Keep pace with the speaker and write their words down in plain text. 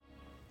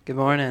Good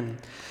morning.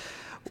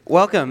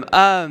 Welcome.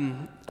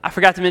 I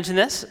forgot to mention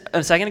this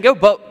a second ago,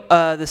 but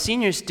the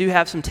seniors do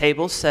have some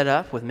tables set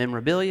up with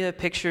memorabilia,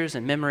 pictures,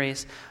 and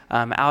memories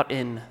out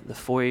in the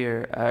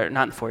foyer,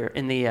 not in the foyer,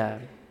 in the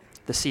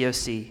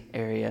COC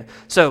area.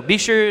 So be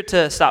sure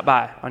to stop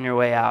by on your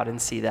way out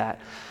and see that.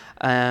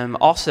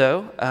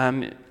 Also,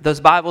 those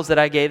Bibles that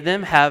I gave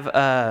them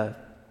have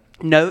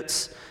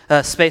notes,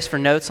 space for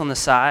notes on the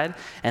side,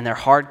 and they're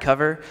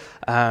hardcover.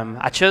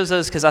 I chose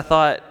those because I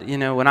thought,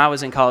 when I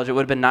was in college, it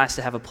would have been nice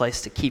to have a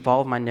place to keep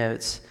all of my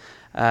notes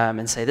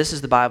and say, this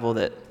is the Bible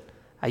that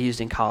I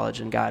used in college,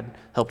 and God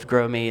helped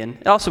grow me. And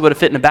it also would have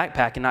fit in a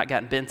backpack and not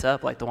gotten bent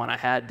up like the one I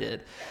had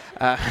did.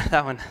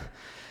 That one,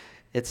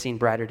 it's seen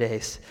brighter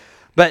days.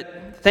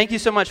 But thank you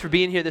so much for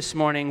being here this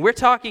morning. We're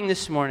talking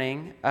this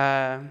morning, what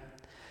I'm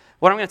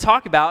going to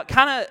talk about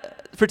kind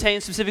of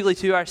pertains specifically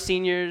to our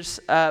seniors,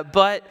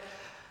 but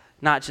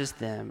not just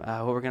them.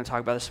 What we're going to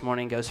talk about this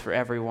morning goes for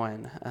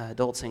everyone,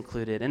 adults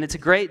included. And it's a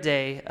great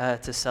day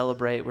to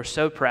celebrate. We're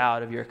so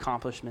proud of your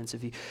accomplishments,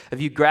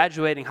 of you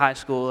graduating high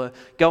school,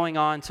 going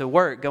on to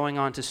work, going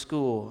on to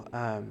school,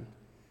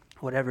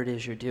 whatever it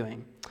is you're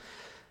doing.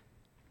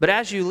 But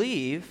as you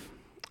leave,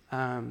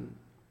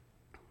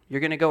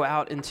 you're going to go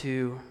out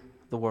into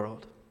the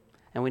world.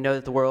 And we know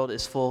that the world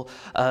is full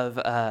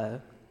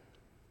of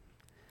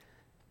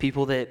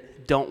people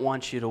that don't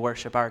want you to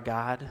worship our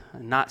God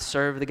and not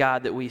serve the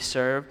God that we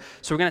serve.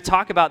 So we're going to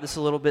talk about this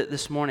a little bit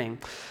this morning.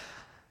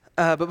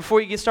 But before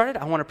you get started,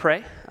 I want to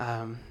pray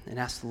and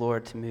ask the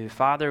Lord to move.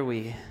 Father,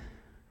 we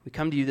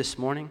come to you this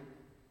morning,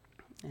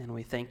 and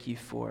we thank you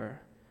for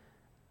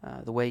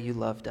the way you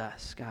loved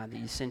us, God, that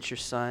you sent your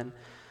Son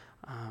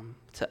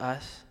to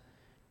us,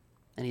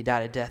 and he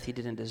died a death he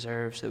didn't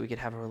deserve so that we could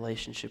have a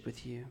relationship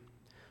with you.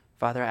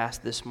 Father, I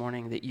ask this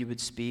morning that you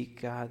would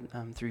speak, God,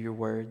 through your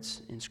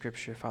words in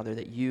Scripture, Father,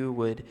 that you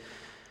would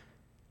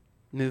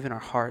move in our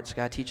hearts.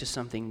 God, teach us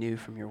something new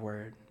from your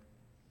word.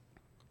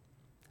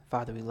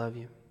 Father, we love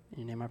you. In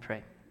your name I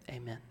pray.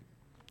 Amen.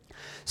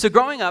 So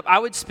growing up, I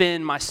would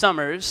spend my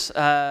summers,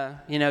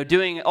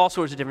 doing all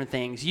sorts of different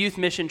things, youth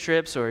mission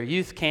trips or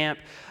youth camp.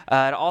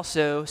 I'd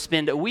also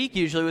spend a week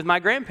usually with my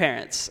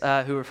grandparents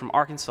who were from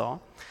Arkansas. And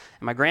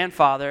my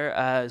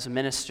grandfather is a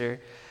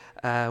minister,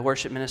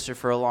 worship minister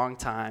for a long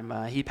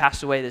time. He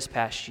passed away this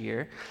past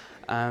year,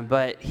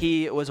 but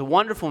he was a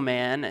wonderful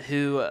man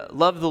who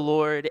loved the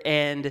Lord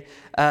and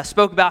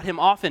spoke about him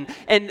often.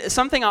 And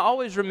something I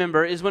always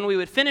remember is when we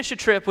would finish a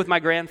trip with my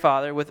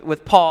grandfather,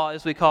 with Paul,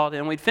 as we called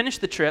him, we'd finish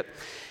the trip,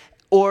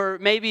 or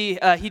maybe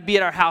he'd be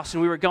at our house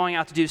and we were going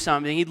out to do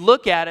something. He'd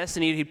look at us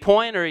and he'd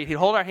point or he'd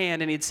hold our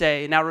hand and he'd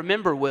say, "Now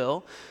remember,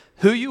 Will,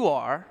 who you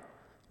are,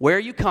 where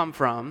you come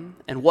from,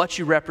 and what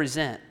you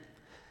represent."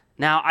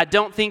 Now, I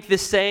don't think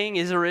this saying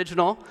is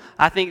original.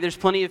 I think there's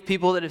plenty of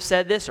people that have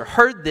said this or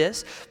heard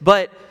this,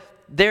 but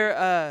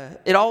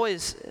it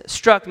always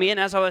struck me, and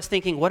as I was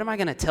thinking, what am I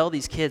going to tell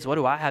these kids? What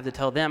do I have to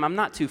tell them? I'm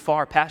not too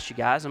far past you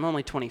guys. I'm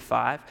only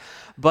 25.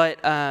 But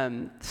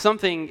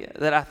something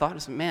that I thought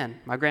was, man,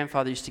 my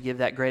grandfather used to give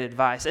that great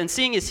advice. And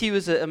seeing as he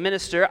was a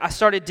minister, I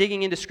started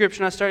digging into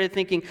Scripture, and I started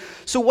thinking,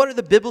 so what are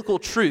the biblical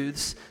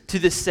truths to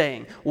this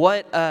saying?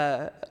 What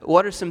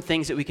are some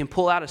things that we can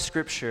pull out of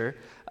Scripture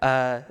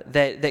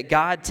that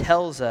God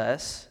tells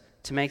us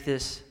to make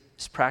this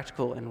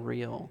practical and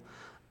real?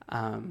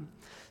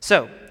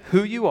 So,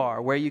 who you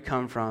are, where you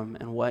come from,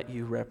 and what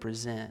you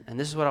represent. And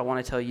this is what I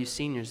want to tell you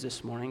seniors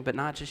this morning, but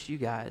not just you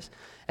guys,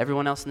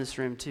 everyone else in this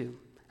room too.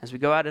 As we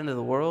go out into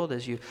the world,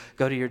 as you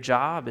go to your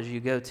job, as you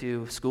go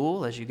to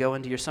school, as you go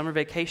into your summer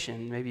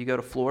vacation, maybe you go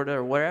to Florida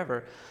or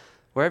wherever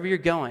you're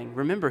going,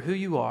 remember who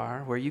you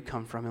are, where you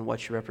come from, and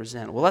what you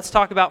represent. Well, let's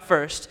talk about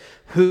first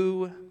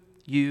who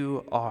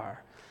you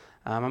are.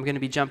 I'm going to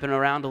be jumping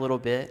around a little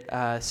bit,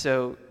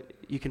 so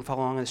you can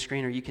follow along on the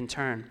screen or you can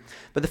turn.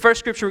 But the first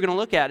scripture we're going to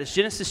look at is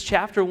Genesis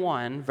chapter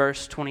 1,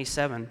 verse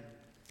 27.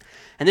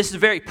 And this is a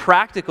very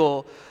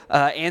practical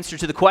answer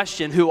to the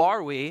question, who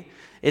are we?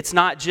 It's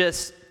not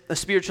just a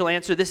spiritual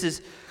answer. This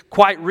is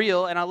quite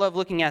real, and I love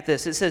looking at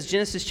this. It says,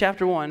 Genesis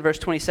chapter 1, verse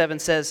 27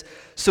 says,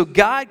 "So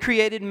God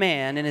created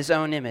man in his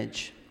own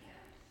image.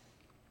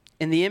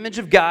 In the image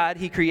of God,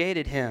 he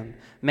created him.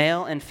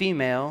 Male and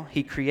female,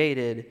 he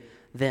created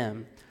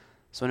them."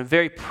 So in a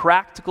very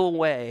practical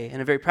way,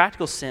 in a very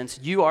practical sense,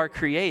 you are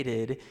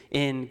created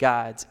in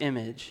God's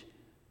image.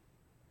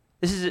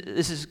 This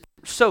is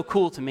so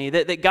cool to me,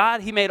 that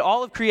God, he made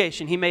all of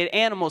creation. He made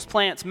animals,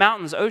 plants,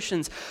 mountains,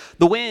 oceans,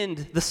 the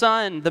wind, the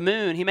sun, the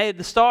moon. He made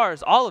the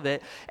stars, all of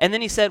it. And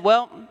then he said,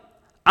 well,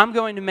 I'm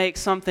going to make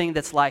something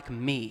that's like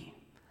me.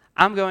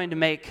 I'm going to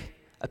make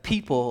a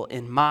people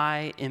in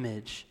my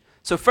image.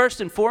 So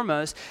first and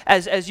foremost,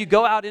 as you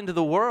go out into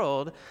the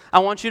world, I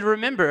want you to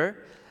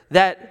remember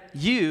that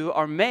you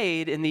are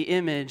made in the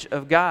image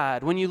of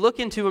God. When you look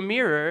into a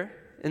mirror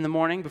in the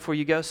morning before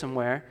you go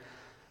somewhere,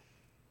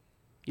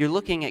 you're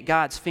looking at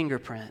God's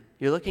fingerprint.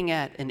 You're looking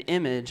at an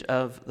image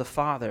of the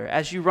Father.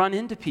 As you run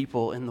into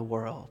people in the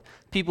world,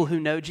 people who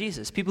know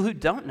Jesus, people who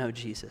don't know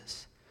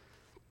Jesus,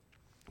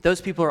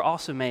 Those people are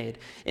also made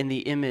in the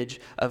image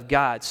of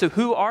God. So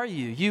who are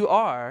you? You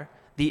are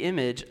the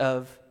image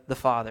of the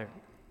Father.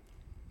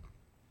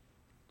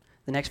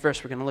 The next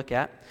verse we're going to look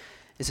at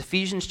is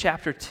Ephesians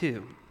chapter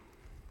 2.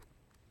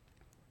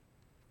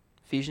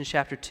 Ephesians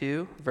chapter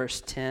 2,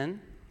 verse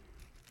 10.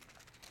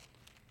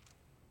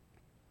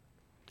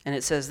 And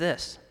it says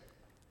this: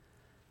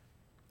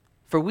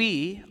 "For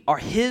we are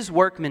his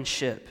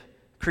workmanship,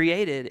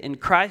 created in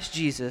Christ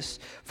Jesus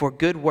for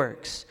good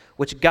works,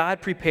 which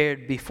God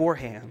prepared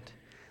beforehand,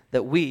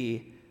 that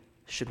we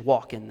should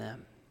walk in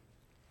them."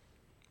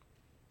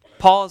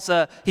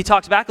 He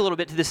talks back a little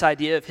bit to this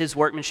idea of his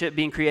workmanship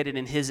being created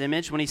in his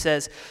image when he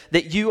says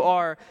that you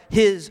are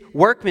his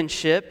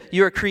workmanship,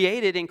 you are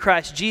created in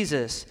Christ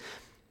Jesus.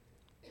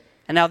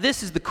 And now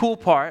this is the cool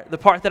part, the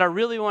part that I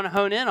really want to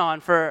hone in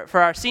on for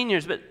our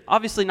seniors, but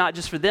obviously not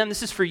just for them.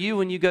 This is for you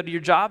when you go to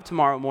your job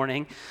tomorrow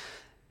morning.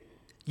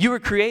 You were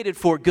created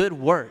for good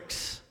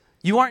works.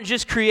 You aren't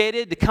just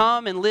created to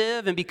come and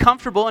live and be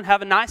comfortable and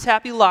have a nice,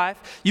 happy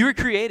life. You were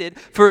created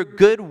for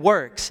good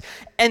works.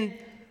 And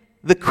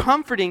the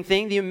comforting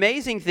thing, the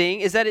amazing thing,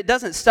 is that it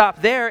doesn't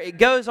stop there. It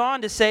goes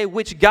on to say,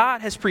 which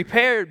God has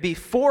prepared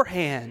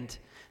beforehand,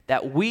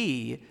 that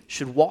we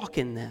should walk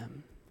in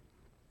them.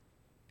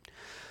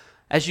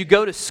 As you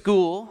go to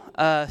school,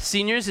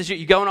 seniors, as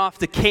you're going off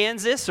to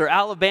Kansas or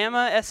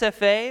Alabama,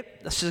 SFA,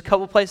 that's just a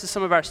couple places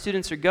some of our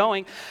students are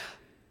going.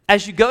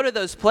 As you go to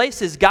those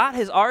places, God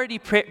has already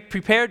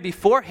prepared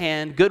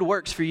beforehand good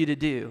works for you to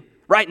do.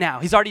 Right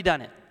now, he's already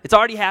done it. It's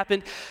already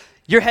happened.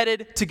 You're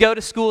headed to go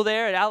to school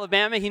there at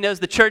Alabama. He knows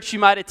the church you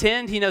might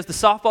attend. He knows the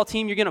softball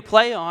team you're going to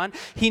play on.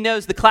 He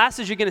knows the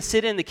classes you're going to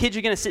sit in, the kids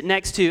you're going to sit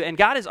next to. And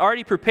God has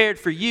already prepared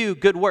for you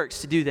good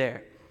works to do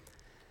there.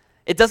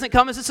 It doesn't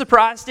come as a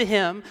surprise to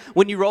him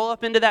when you roll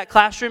up into that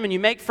classroom and you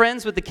make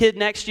friends with the kid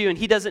next to you and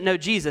he doesn't know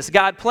Jesus.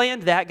 God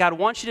planned that. God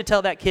wants you to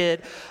tell that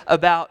kid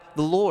about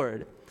the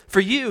Lord. For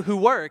you who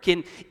work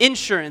in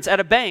insurance, at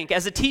a bank,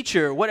 as a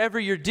teacher, whatever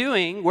you're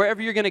doing,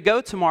 wherever you're going to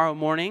go tomorrow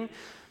morning,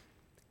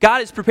 God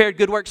has prepared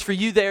good works for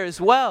you there as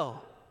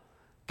well.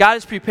 God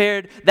has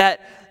prepared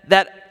that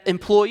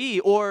employee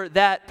or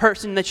that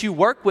person that you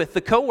work with,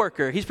 the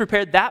coworker. He's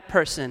prepared that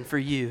person for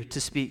you to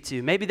speak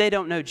to. Maybe they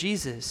don't know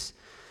Jesus.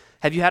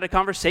 Have you had a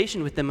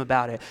conversation with them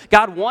about it?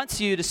 God wants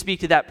you to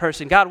speak to that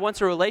person. God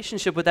wants a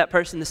relationship with that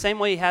person the same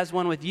way he has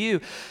one with you.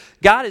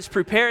 God is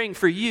preparing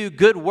for you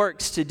good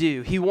works to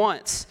do. He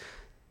wants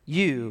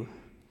you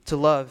to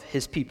love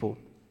his people.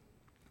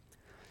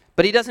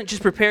 But he doesn't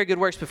just prepare good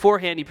works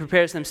beforehand, he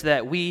prepares them so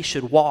that we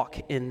should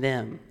walk in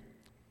them.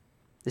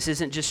 This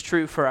isn't just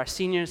true for our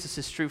seniors, this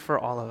is true for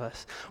all of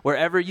us.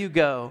 Wherever you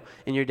go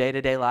in your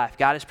day-to-day life,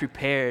 God has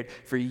prepared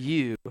for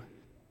you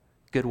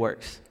good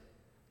works.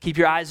 Keep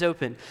your eyes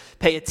open.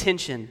 Pay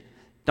attention.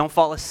 Don't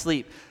fall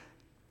asleep.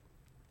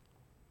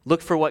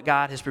 Look for what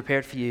God has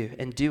prepared for you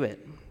and do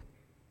it.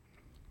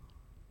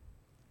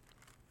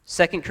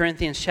 2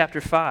 Corinthians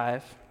chapter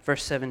 5,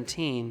 verse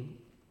 17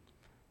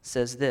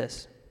 says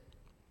this: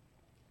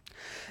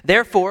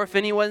 "Therefore, if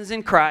anyone is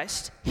in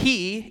Christ,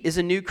 he is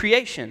a new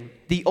creation.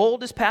 The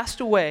old is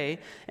passed away,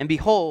 and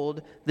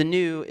behold, the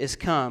new is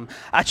come."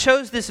 I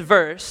chose this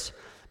verse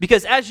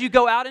because as you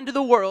go out into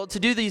the world to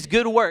do these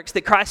good works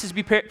that Christ has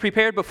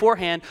prepared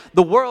beforehand,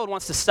 the world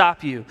wants to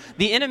stop you.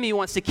 The enemy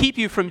wants to keep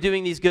you from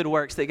doing these good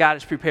works that God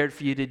has prepared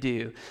for you to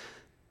do.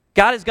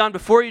 God has gone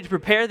before you to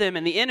prepare them,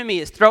 and the enemy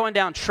is throwing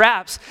down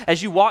traps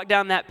as you walk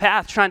down that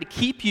path, trying to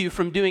keep you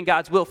from doing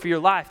God's will for your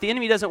life. The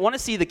enemy doesn't want to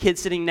see the kid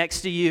sitting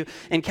next to you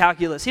in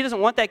calculus. He doesn't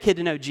want that kid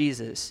to know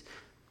Jesus.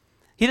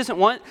 He doesn't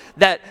want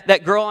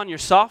that girl on your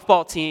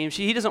softball team,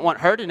 he doesn't want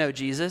her to know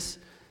Jesus.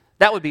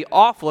 That would be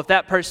awful if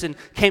that person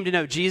came to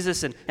know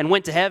Jesus and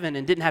went to heaven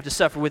and didn't have to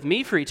suffer with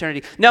me for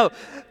eternity. No,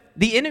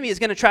 the enemy is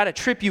going to try to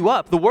trip you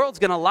up. The world's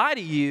going to lie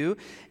to you.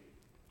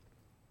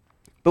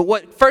 But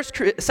what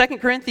 2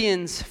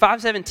 Corinthians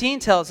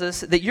 5:17 tells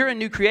us, that you're a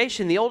new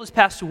creation. The old has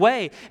passed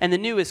away and the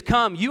new has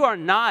come. You are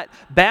not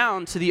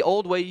bound to the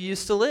old way you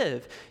used to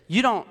live.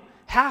 You don't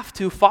have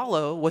to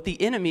follow what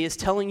the enemy is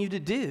telling you to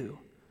do.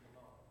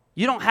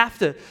 You don't have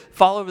to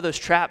fall over those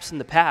traps in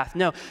the path.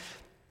 No,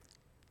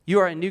 you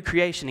are a new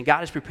creation and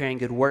God is preparing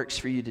good works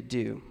for you to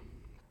do.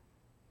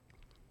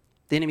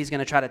 The enemy's going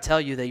to try to tell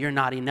you that you're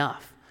not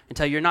enough.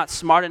 Until you're not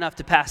smart enough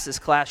to pass this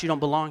class, you don't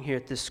belong here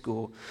at this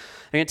school.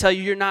 They're going to tell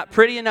you you're not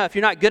pretty enough,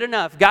 you're not good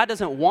enough. God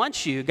doesn't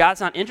want you.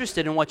 God's not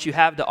interested in what you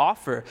have to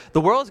offer.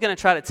 The world's going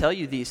to try to tell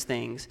you these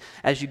things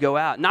as you go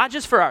out. Not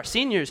just for our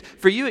seniors,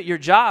 for you at your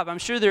job. I'm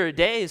sure there are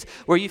days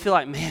where you feel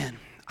like, man,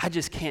 I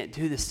just can't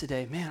do this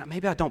today. Man,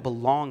 maybe I don't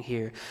belong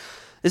here.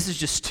 This is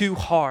just too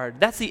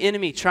hard. That's the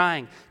enemy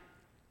trying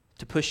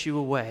to push you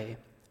away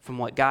from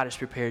what God has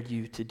prepared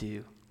you to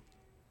do.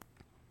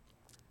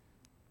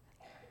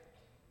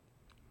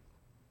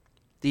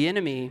 The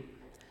enemy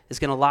is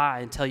going to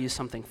lie and tell you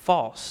something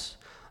false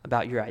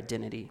about your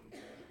identity.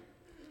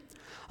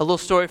 A little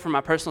story from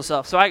my personal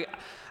self. So I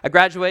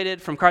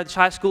graduated from Carthage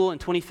High School in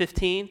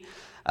 2015.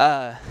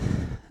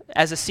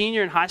 As a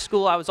senior in high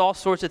school, I was all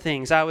sorts of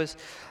things. I was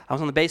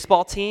on the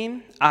baseball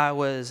team. I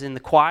was in the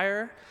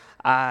choir.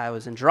 I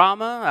was in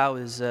drama. I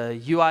was a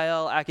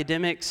UIL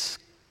academics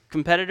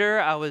competitor.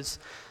 I was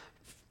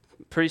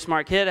a pretty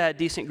smart kid. I had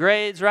decent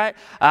grades, right?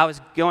 I was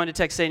going to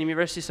Texas A&M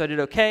University, so I did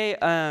okay.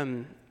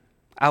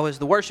 I was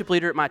the worship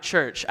leader at my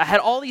church. I had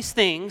all these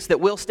things that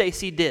Will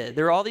Stacy did.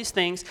 There were all these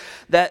things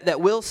that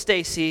Will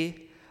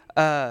Stacy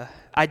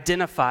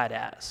identified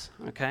as,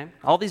 okay?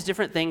 All these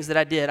different things that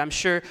I did. I'm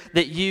sure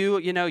that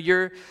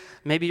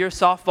maybe you're a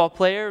softball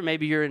player,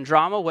 maybe you're in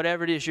drama,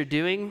 whatever it is you're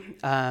doing.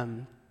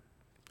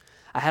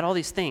 I had all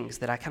these things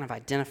that I kind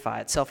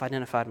of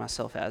self-identified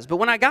myself as. But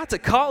when I got to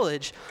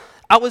college,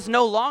 I was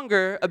no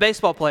longer a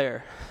baseball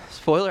player.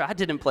 Spoiler, I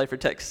didn't play for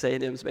Texas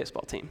A&M's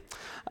baseball team.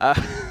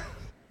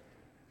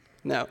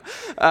 No.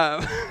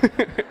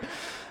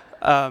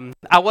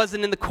 I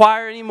wasn't in the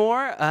choir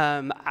anymore.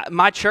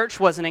 My church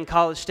wasn't in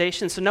College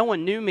Station, so no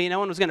one knew me. No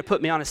one was going to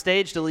put me on a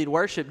stage to lead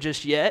worship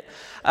just yet.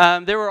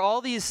 There were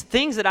all these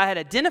things that I had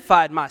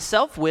identified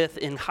myself with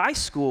in high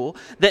school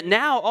that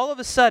now, all of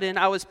a sudden,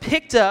 I was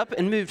picked up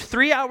and moved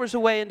 3 hours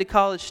away into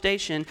College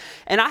Station,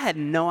 and I had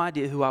no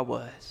idea who I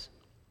was.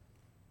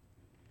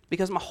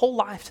 Because my whole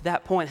life to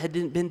that point had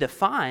been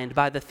defined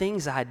by the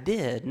things I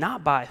did,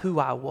 not by who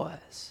I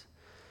was.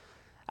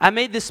 I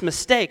made this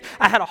mistake.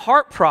 I had a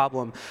heart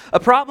problem,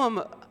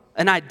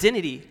 an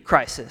identity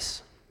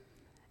crisis.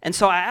 And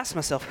so I asked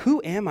myself,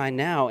 who am I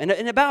now? And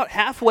about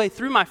halfway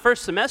through my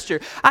first semester,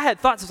 I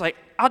had thoughts. I was like,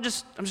 I'm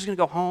just going to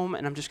go home,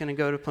 and I'm just going to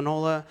go to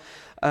Panola,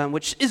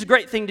 which is a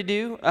great thing to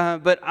do,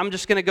 but I'm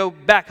just going to go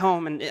back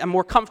home, and I'm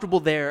more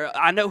comfortable there.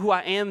 I know who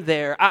I am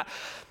there. I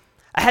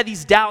had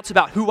these doubts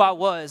about who I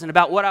was and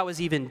about what I was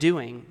even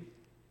doing.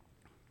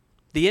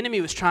 The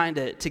enemy was trying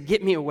to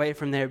get me away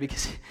from there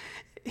because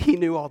he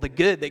knew all the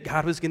good that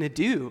God was going to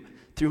do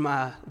through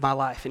my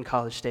life in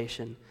College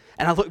Station.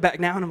 And I look back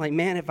now and I'm like,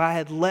 man, if I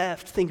had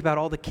left, think about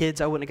all the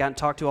kids I wouldn't have gotten to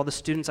talk to, all the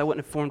students I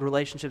wouldn't have formed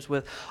relationships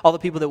with, all the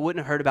people that wouldn't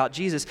have heard about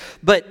Jesus.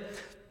 But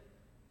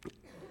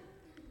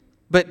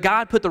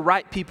God put the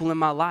right people in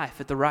my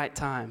life at the right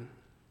time.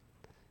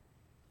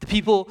 The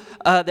people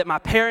that my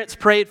parents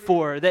prayed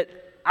for, that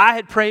I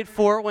had prayed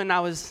for when I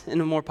was in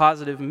a more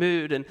positive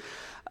mood. And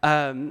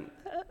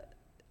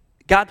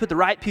God put the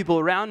right people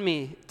around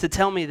me to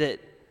tell me that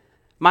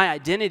my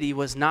identity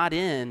was not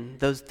in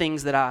those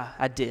things that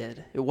I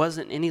did. It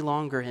wasn't any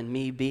longer in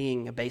me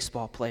being a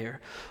baseball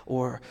player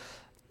or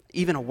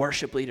even a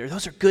worship leader.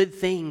 Those are good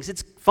things.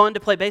 It's fun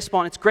to play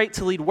baseball and it's great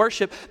to lead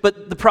worship,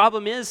 but the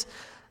problem is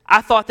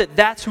I thought that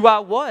that's who I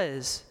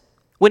was,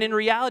 when in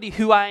reality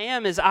who I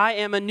am is I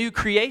am a new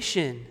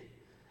creation.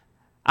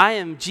 I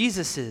am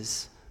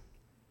Jesus's.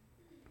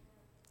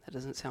 That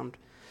doesn't sound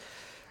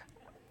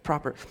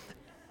proper.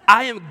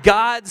 I am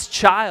God's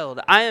child.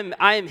 I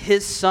am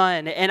his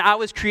son, and I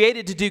was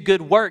created to do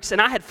good works,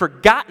 and I had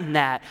forgotten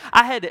that.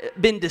 I had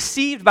been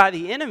deceived by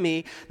the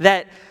enemy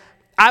that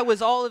I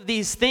was all of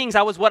these things.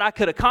 I was what I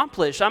could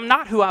accomplish. I'm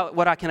not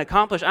what I can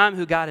accomplish. I'm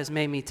who God has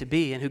made me to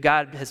be, and who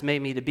God has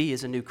made me to be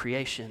is a new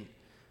creation.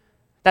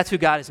 That's who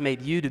God has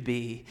made you to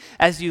be.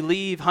 As you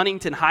leave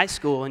Huntington High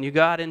School and you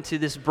go out into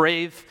this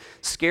brave,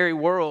 scary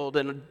world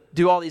and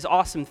do all these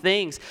awesome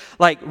things,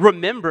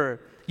 remember,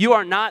 you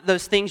are not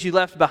those things you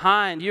left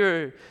behind.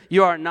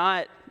 You are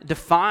not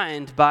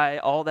defined by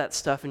all that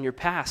stuff in your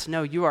past.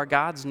 No, you are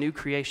God's new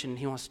creation, and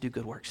he wants to do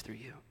good works through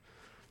you.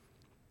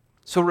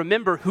 So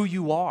remember who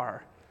you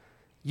are.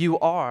 You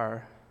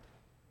are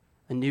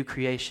a new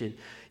creation.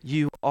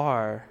 You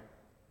are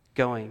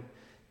going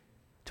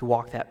to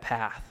walk that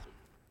path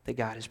that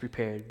God has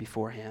prepared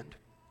beforehand.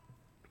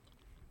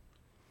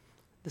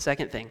 The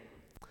second thing,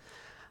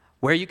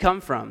 where you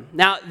come from.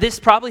 Now, this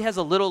probably has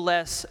a little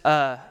less...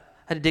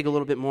 I had to dig a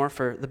little bit more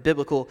for the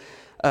biblical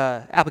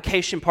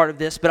application part of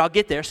this, but I'll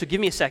get there, so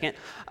give me a second.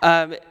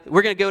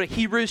 We're going to go to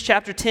Hebrews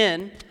chapter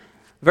 10,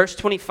 verse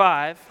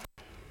 24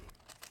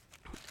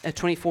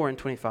 and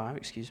 25,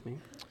 excuse me,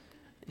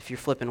 if you're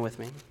flipping with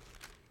me.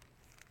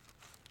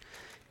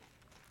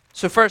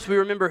 So first, we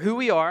remember who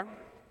we are,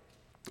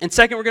 and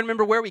second, we're going to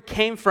remember where we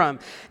came from.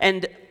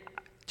 And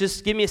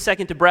just give me a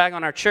second to brag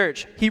on our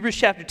church. Hebrews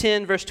chapter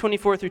 10, verse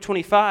 24 through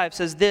 25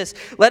 says this: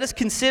 "Let us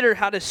consider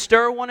how to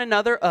stir one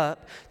another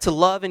up to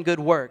love and good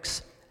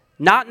works,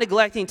 not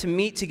neglecting to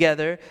meet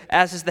together,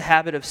 as is the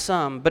habit of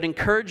some, but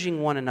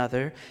encouraging one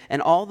another,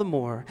 and all the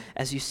more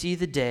as you see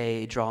the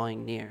day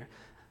drawing near."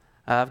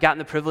 I've gotten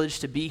the privilege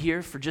to be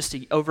here for just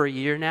over a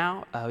year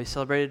now. We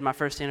celebrated my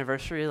first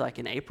anniversary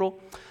in April.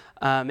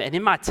 And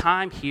in my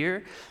time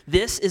here,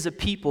 this is a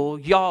people,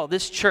 y'all,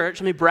 this church,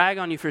 let me brag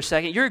on you for a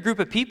second. You're a group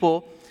of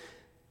people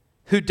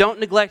who don't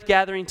neglect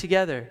gathering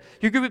together.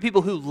 You're a group of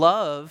people who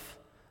love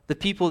the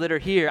people that are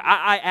here.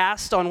 I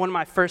asked on one of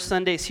my first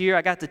Sundays here,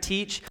 I got to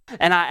teach,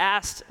 and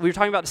we were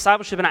talking about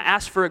discipleship, and I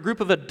asked for a group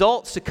of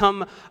adults to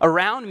come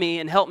around me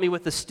and help me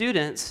with the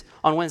students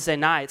on Wednesday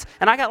nights.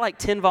 And I got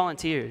 10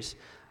 volunteers.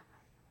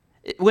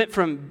 It went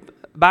from,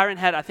 Byron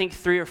had, I think,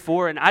 3 or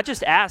 4, and I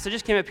just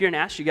came up here and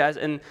asked you guys,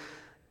 and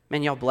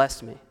Man, y'all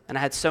blessed me. And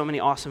I had so many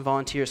awesome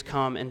volunteers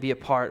come and be a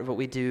part of what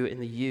we do in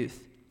the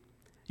youth.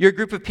 You're a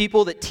group of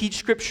people that teach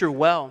Scripture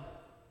well.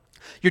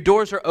 Your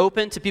doors are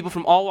open to people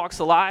from all walks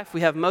of life.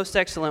 We have most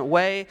excellent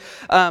way.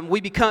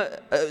 We become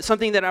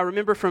something that I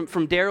remember from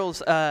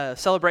Daryl's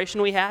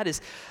celebration we had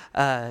is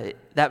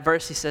that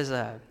verse. He says,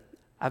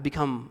 "I've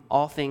become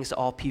all things to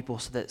all people,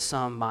 so that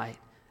some might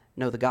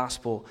know the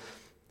gospel."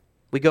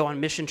 We go on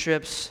mission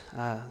trips,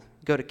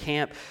 go to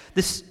camp.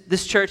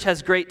 This church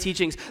has great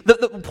teachings.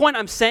 The point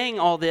I'm saying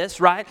all this,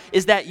 right,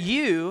 is that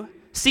you,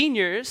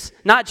 seniors,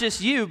 not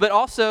just you, but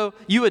also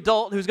you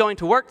adult who's going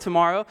to work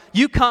tomorrow,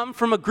 you come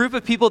from a group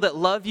of people that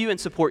love you and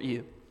support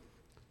you.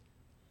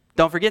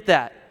 Don't forget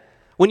that.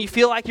 When you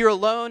feel like you're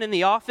alone in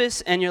the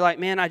office and you're like,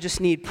 man, I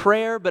just need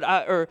prayer,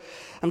 or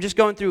I'm just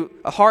going through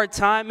a hard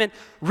time, and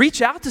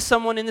reach out to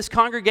someone in this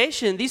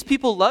congregation. These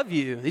people love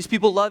you. These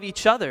people love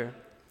each other.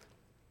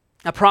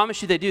 I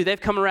promise you they do. They've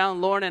come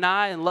around Lauren and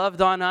I and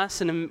loved on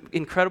us in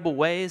incredible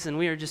ways, and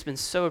we have just been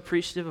so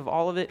appreciative of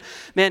all of it.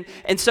 Man,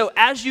 and so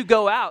as you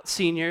go out,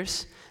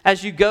 seniors,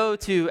 as you go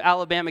to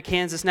Alabama,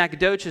 Kansas,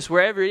 Nacogdoches,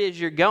 wherever it is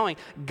you're going,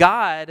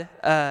 God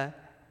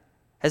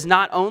has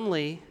not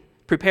only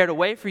prepared a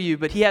way for you,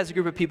 but He has a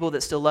group of people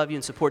that still love you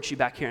and support you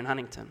back here in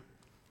Huntington.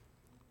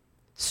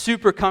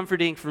 Super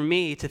comforting for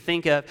me to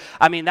think of.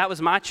 I mean, that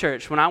was my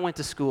church when I went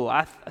to school.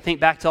 I think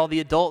back to all the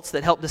adults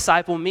that helped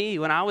disciple me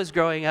when I was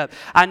growing up.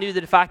 I knew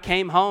that if I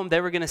came home, they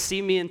were going to see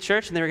me in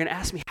church and they were going to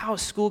ask me, how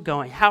is school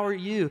going? How are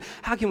you?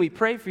 How can we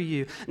pray for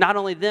you? Not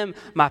only them,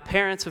 my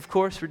parents, of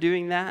course, were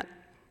doing that.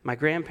 My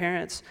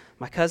grandparents,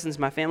 my cousins,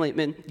 my family. I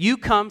mean, you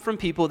come from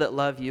people that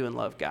love you and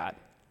love God.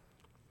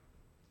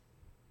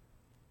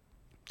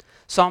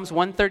 Psalms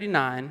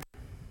 139,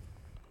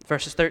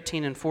 verses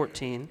 13 and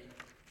 14.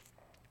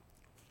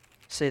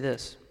 Say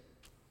this: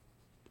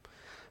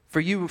 "For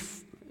you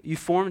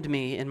formed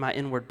me in my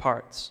inward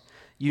parts.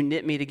 You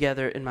knit me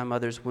together in my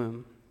mother's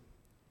womb.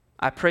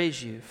 I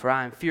praise you, for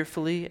I am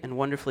fearfully and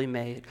wonderfully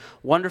made.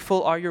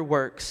 Wonderful are your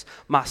works.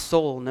 My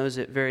soul knows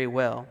it very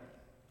well."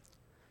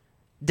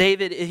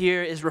 David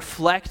here is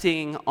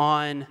reflecting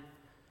on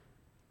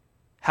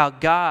how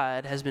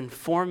God has been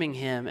forming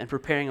him and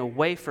preparing a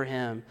way for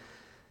him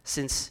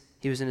since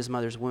he was in his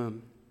mother's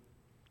womb.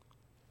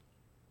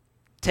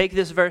 Take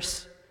this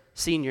verse,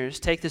 seniors,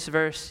 take this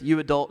verse, you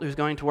adult who's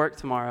going to work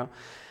tomorrow,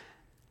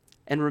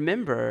 and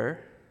remember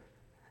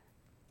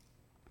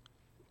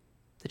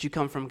that you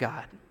come from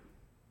God,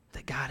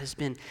 that God has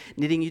been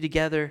knitting you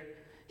together.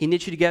 He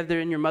knit you together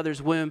in your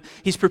mother's womb.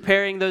 He's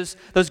preparing those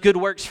good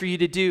works for you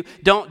to do.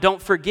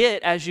 Don't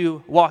forget as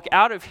you walk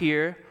out of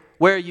here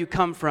where you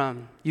come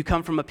from. You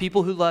come from a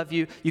people who love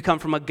you. You come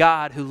from a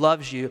God who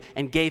loves you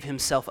and gave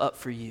himself up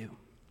for you.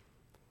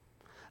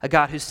 A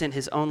God who sent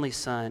his only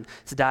son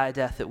to die a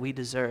death that we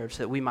deserve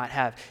so that we might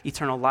have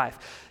eternal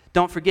life.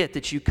 Don't forget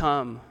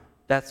that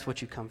that's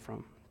what you come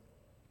from.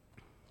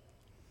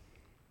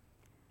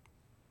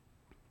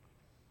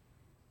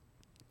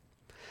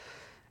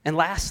 And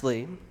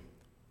lastly,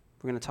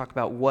 we're going to talk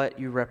about what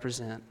you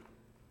represent.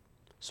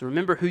 So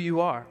remember who you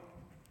are,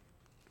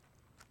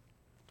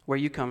 where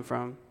you come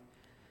from,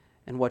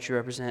 and what you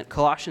represent.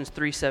 Colossians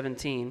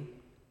 3:17,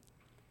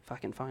 if I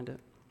can find it.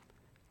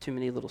 Too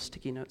many little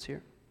sticky notes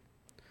here.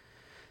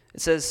 It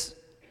says,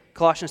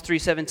 Colossians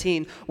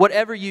 3:17,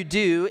 "Whatever you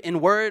do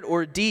in word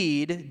or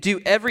deed,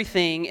 do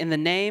everything in the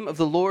name of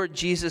the Lord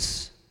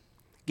Jesus,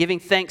 giving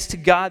thanks to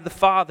God the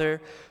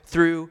Father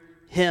through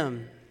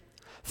him."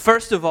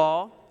 First of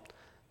all,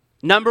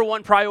 number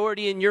one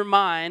priority in your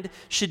mind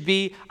should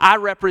be, I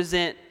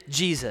represent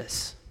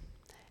Jesus.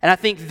 And I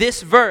think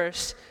this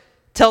verse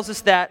tells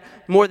us that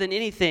more than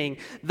anything.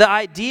 The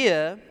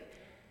idea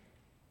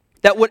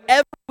that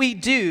whatever we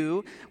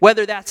do,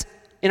 whether that's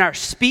in our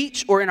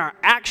speech or in our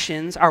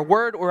actions, our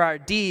word or our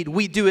deed,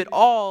 we do it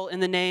all in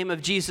the name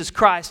of Jesus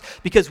Christ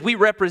because we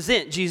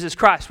represent Jesus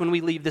Christ when we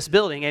leave this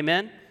building.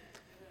 Amen?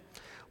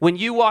 When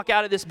you walk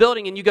out of this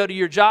building and you go to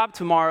your job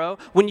tomorrow,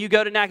 when you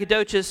go to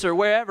Nacogdoches or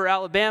wherever,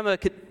 Alabama,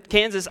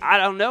 Kansas, I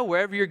don't know,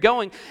 wherever you're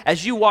going,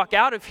 as you walk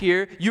out of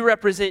here, you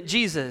represent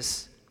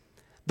Jesus.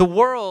 The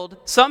world,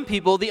 some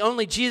people, the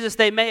only Jesus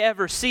they may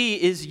ever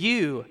see is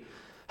you.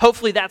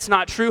 Hopefully that's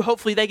not true.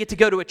 Hopefully they get to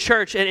go to a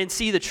church and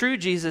see the true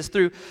Jesus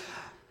through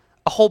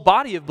a whole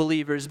body of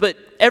believers. But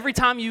every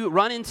time you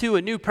run into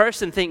a new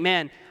person, think,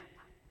 man,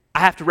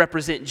 I have to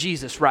represent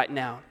Jesus right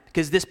now.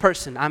 Because this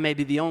person, I may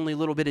be the only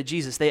little bit of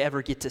Jesus they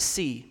ever get to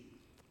see.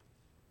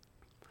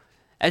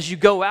 As you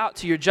go out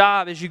to your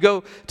job, as you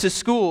go to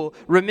school,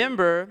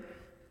 remember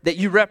that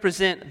you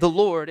represent the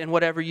Lord in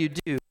whatever you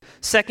do.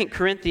 2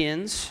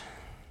 Corinthians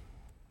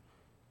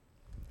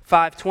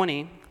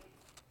 5:20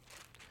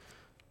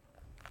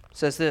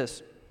 says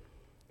this: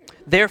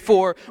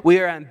 "Therefore, we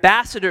are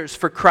ambassadors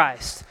for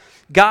Christ,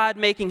 God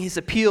making his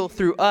appeal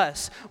through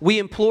us. We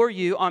implore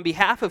you on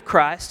behalf of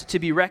Christ to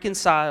be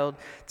reconciled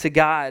to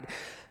God."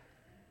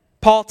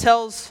 Paul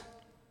tells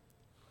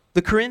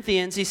the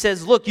Corinthians, he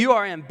says, look, you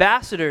are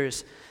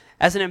ambassadors.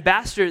 As an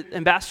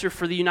ambassador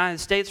for the United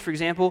States, for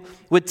example,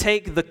 would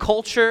take the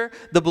culture,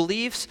 the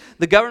beliefs,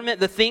 the government,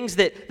 the things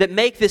that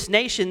make this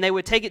nation, they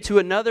would take it to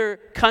another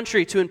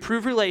country to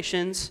improve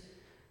relations,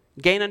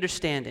 gain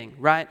understanding,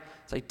 right?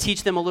 It's like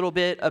teach them a little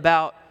bit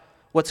about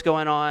what's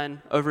going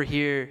on over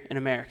here in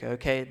America,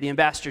 okay? The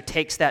ambassador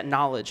takes that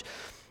knowledge.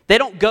 They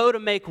don't go to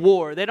make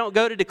war. They don't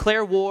go to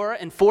declare war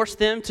and force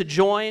them to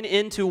join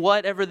into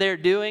whatever they're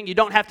doing. You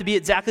don't have to be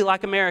exactly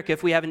like America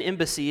if we have an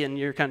embassy in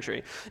your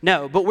country.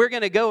 No, but we're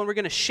going to go and we're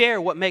going to share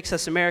what makes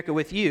us America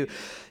with you.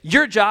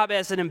 Your job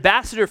as an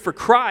ambassador for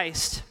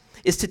Christ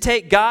is to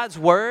take God's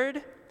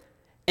word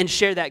and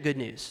share that good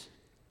news.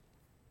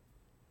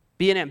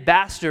 Be an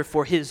ambassador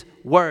for his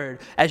word.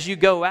 As you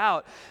go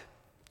out,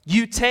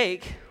 you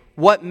take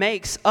what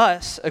makes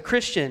us a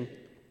Christian.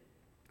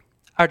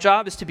 Our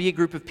job is to be a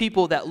group of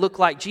people that look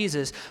like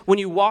Jesus. When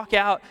you walk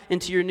out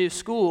into your new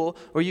school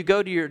or you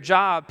go to your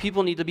job,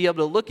 people need to be able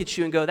to look at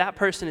you and go, that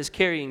person is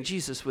carrying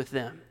Jesus with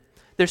them.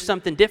 There's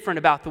something different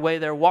about the way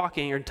they're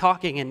walking or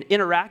talking and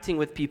interacting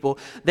with people.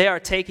 They are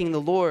taking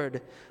the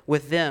Lord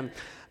with them.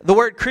 The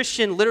word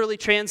Christian literally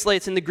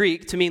translates in the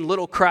Greek to mean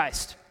little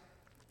Christ.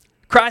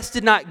 Christ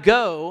did not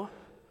go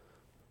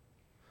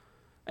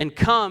and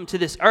come to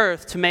this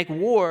earth to make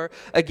war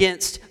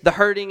against the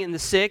hurting and the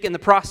sick and the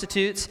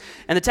prostitutes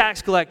and the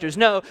tax collectors.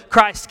 No,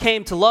 Christ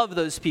came to love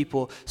those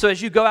people. So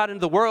as you go out into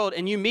the world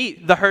and you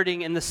meet the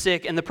hurting and the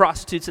sick and the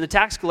prostitutes and the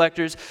tax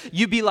collectors,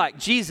 you be like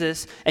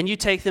Jesus and you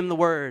take them the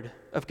word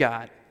of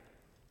God.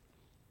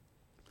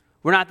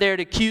 We're not there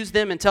to accuse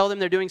them and tell them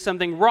they're doing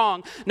something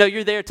wrong. No,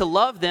 you're there to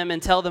love them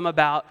and tell them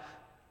about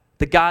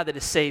the God that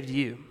has saved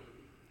you.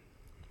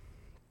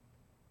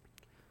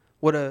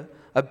 What a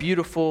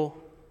beautiful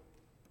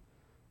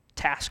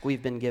task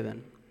we've been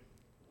given.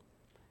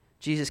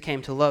 Jesus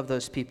came to love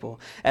those people.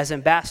 As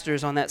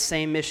ambassadors on that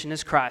same mission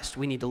as Christ,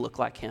 we need to look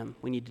like him.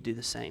 We need to do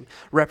the same.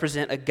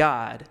 Represent a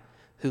God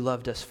who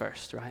loved us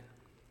first, right?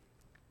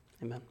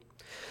 Amen.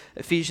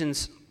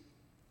 Ephesians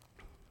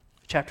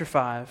chapter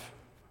 5,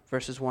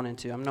 verses 1 and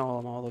 2. I'm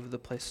all over the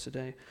place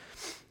today.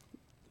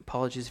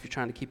 Apologies if you're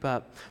trying to keep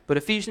up. But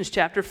Ephesians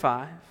chapter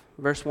 5,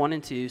 verse 1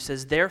 and 2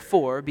 says,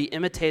 "Therefore be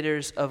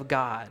imitators of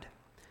God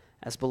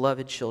as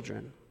beloved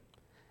children,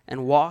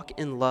 and walk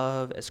in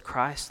love as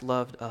Christ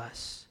loved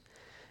us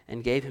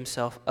and gave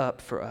himself up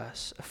for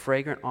us, a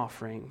fragrant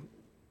offering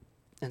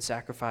and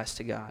sacrifice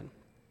to God."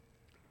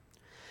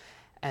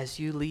 As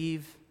you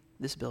leave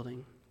this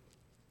building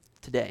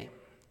today,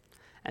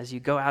 as you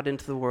go out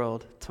into the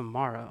world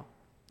tomorrow,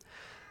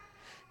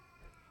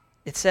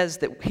 it says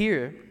that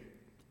here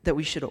that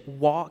we should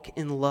walk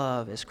in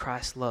love as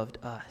Christ loved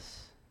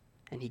us,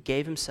 and he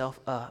gave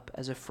himself up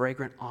as a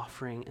fragrant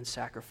offering and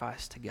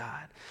sacrifice to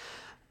God.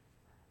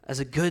 As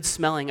a good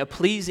smelling, a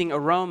pleasing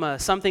aroma,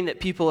 something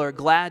that people are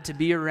glad to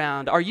be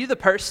around. Are you the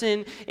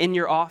person in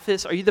your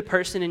office? Are you the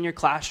person in your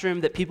classroom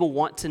that people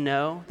want to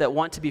know, that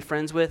want to be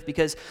friends with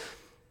because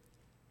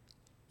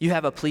you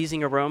have a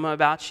pleasing aroma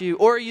about you?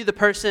 Or are you the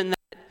person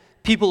that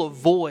people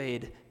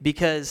avoid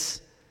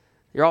because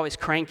you're always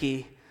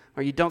cranky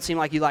or you don't seem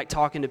like you like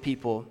talking to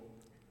people?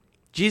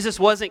 Jesus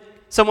wasn't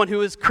someone who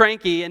was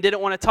cranky and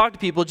didn't want to talk to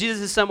people.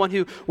 Jesus is someone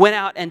who went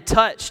out and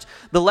touched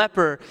the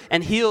leper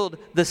and healed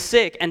the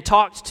sick and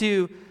talked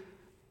to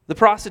the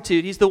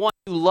prostitute. He's the one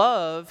who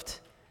loved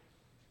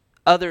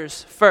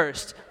others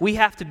first. We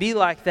have to be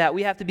like that.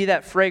 We have to be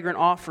that fragrant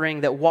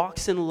offering that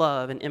walks in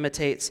love and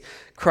imitates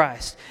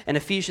Christ. And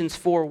Ephesians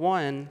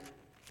 4:1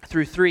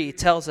 through 3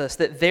 tells us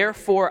that,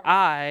 "Therefore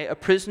I, a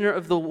prisoner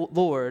of the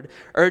Lord,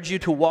 urge you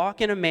to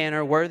walk in a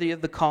manner worthy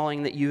of the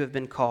calling that you have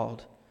been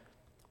called,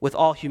 with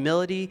all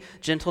humility,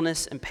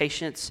 gentleness, and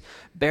patience,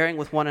 bearing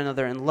with one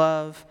another in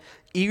love,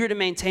 eager to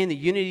maintain the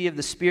unity of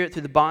the Spirit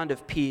through the bond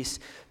of peace."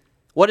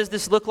 What does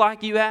this look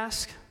like, you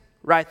ask?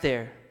 Right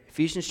there,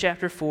 Ephesians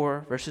chapter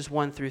 4, verses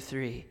 1 through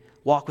 3.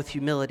 Walk with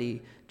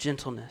humility,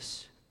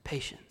 gentleness,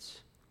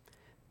 patience,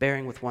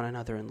 bearing with one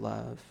another in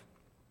love.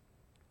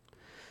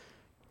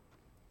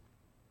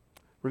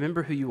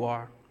 Remember who you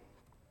are.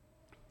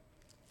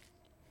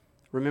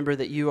 Remember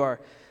that you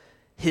are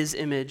his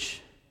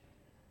image.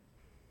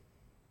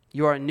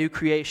 You are a new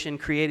creation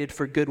created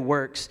for good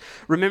works.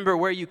 Remember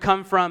where you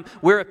come from.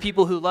 We're a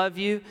people who love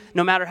you.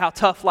 No matter how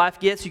tough life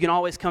gets, you can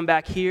always come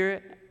back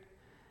here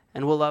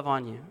and we'll love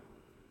on you.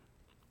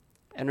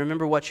 And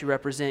remember what you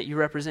represent. You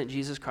represent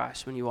Jesus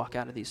Christ when you walk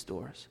out of these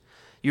doors.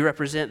 You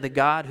represent the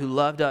God who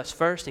loved us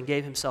first and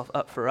gave himself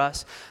up for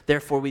us.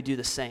 Therefore, we do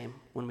the same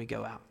when we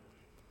go out.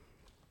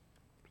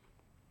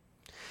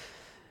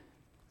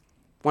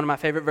 One of my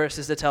favorite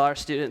verses to tell our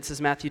students is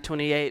Matthew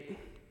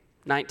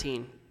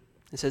 28:19.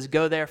 It says,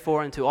 "Go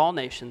therefore into all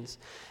nations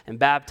and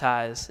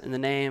baptize in the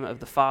name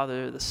of the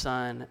Father, the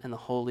Son, and the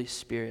Holy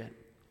Spirit."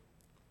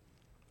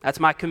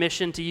 That's my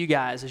commission to you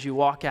guys as you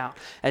walk out,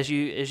 as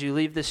you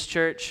leave this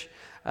church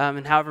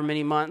in however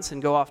many months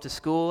and go off to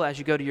school, as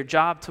you go to your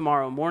job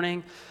tomorrow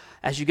morning,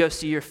 as you go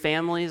see your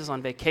families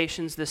on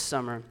vacations this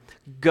summer.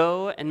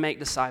 Go and make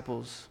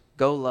disciples.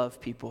 Go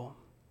love people.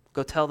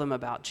 Go tell them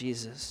about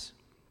Jesus.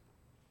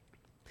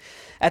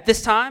 At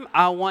this time,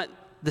 I want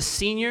the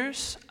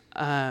seniors,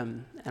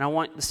 and I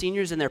want the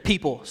seniors and their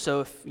people.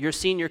 So if you're a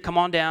senior, come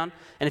on down.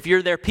 And if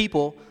you're their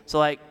people, so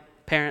like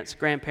parents,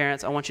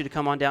 grandparents, I want you to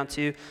come on down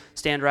too.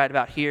 Stand right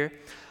about here.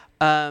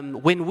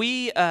 When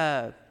we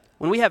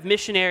have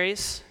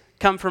missionaries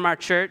come from our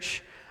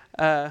church,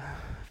 I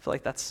feel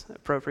like that's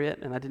appropriate,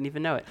 and I didn't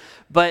even know it.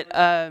 But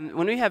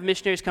when we have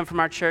missionaries come from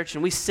our church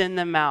and we send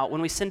them out,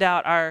 when we send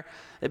out our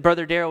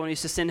Brother Daryl, when we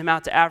used to send him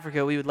out to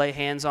Africa, we would lay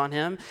hands on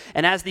him.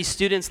 And as these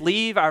students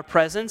leave our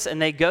presence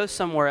and they go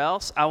somewhere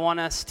else, I want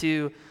us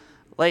to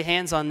lay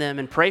hands on them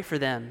and pray for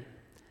them.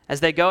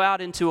 As they go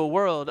out into a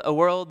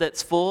world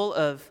that's full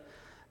of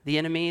the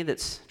enemy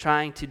that's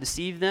trying to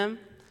deceive them,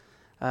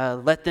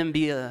 let them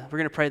be we're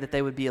going to pray that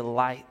they would be a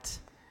light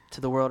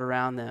to the world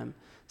around them.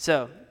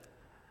 So,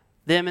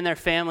 them and their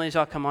families,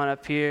 y'all come on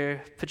up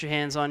here. Put your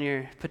hands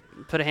on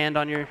put a hand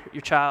on your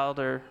child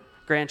or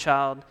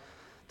grandchild.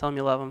 Tell them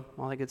you love them,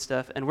 all that good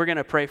stuff. And we're going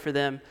to pray for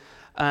them.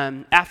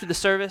 After the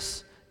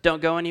service,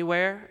 don't go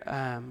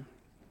anywhere.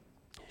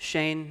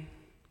 Shane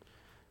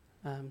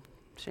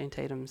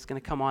Tatum is going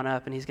to come on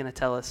up, and he's going to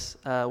tell us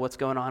what's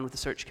going on with the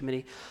search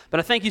committee. But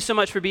I thank you so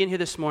much for being here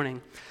this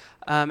morning.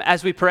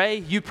 As we pray,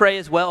 you pray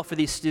as well for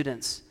these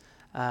students.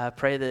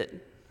 Pray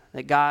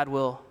that God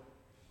will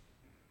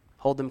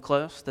hold them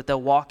close, that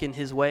they'll walk in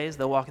his ways,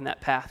 they'll walk in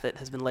that path that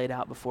has been laid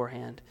out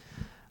beforehand.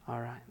 All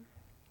right.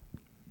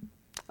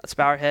 Let's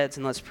bow our heads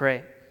and let's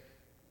pray.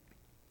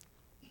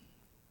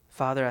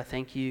 Father, I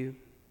thank you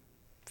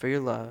for your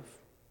love,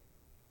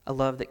 a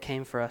love that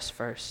came for us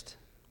first.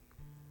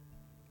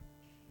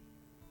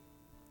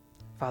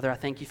 Father, I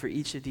thank you for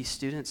each of these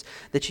students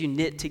that you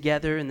knit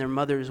together in their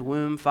mother's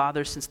womb.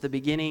 Father, since the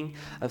beginning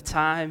of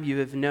time, you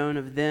have known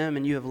of them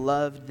and you have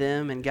loved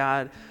them. And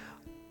God,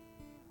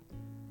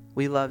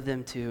 we love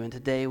them too. And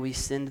today we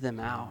send them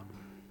out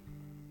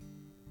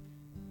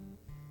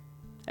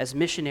as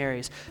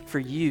missionaries for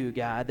you,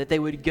 God, that they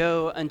would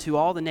go unto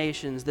all the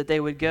nations, that they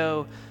would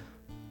go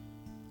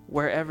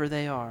wherever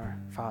they are,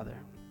 Father,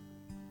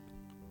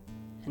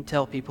 and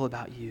tell people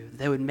about you.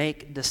 They would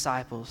make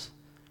disciples.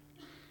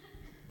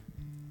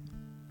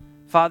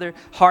 Father,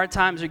 hard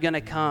times are going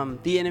to come.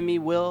 The enemy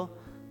will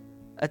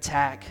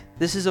attack.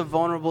 This is a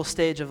vulnerable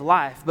stage of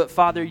life. But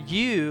Father,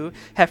 you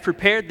have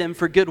prepared them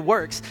for good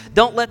works.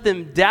 Don't let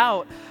them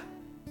doubt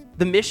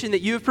the mission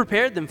that you have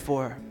prepared them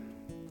for.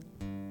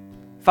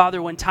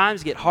 Father, when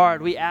times get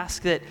hard, we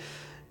ask that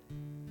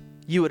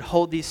you would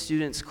hold these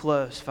students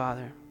close,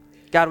 Father.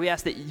 God, we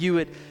ask that you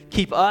would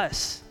keep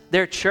us,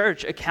 their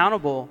church,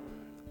 accountable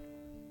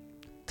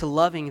to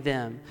loving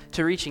them,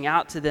 to reaching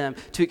out to them,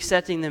 to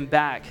accepting them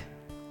back.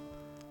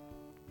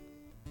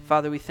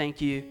 Father, we thank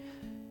you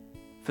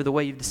for the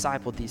way you've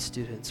discipled these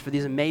students, for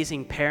these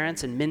amazing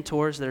parents and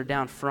mentors that are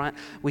down front.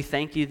 We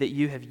thank you that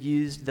you have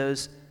used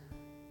those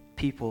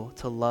people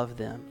to love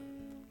them.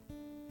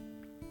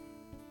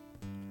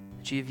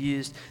 That you've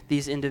used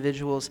these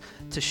individuals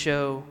to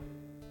show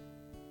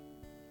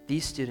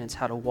these students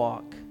how to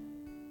walk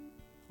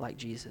like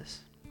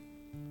Jesus.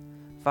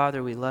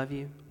 Father, we love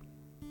you.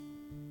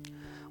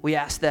 We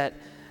ask that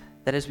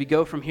as we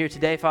go from here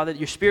today, Father, that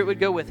your Spirit would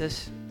go with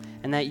us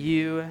and that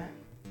you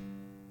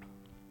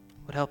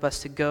would help us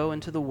to go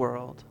into the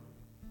world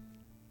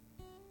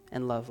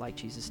and love like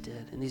Jesus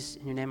did. In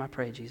your name I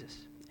pray, Jesus.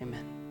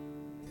 Amen.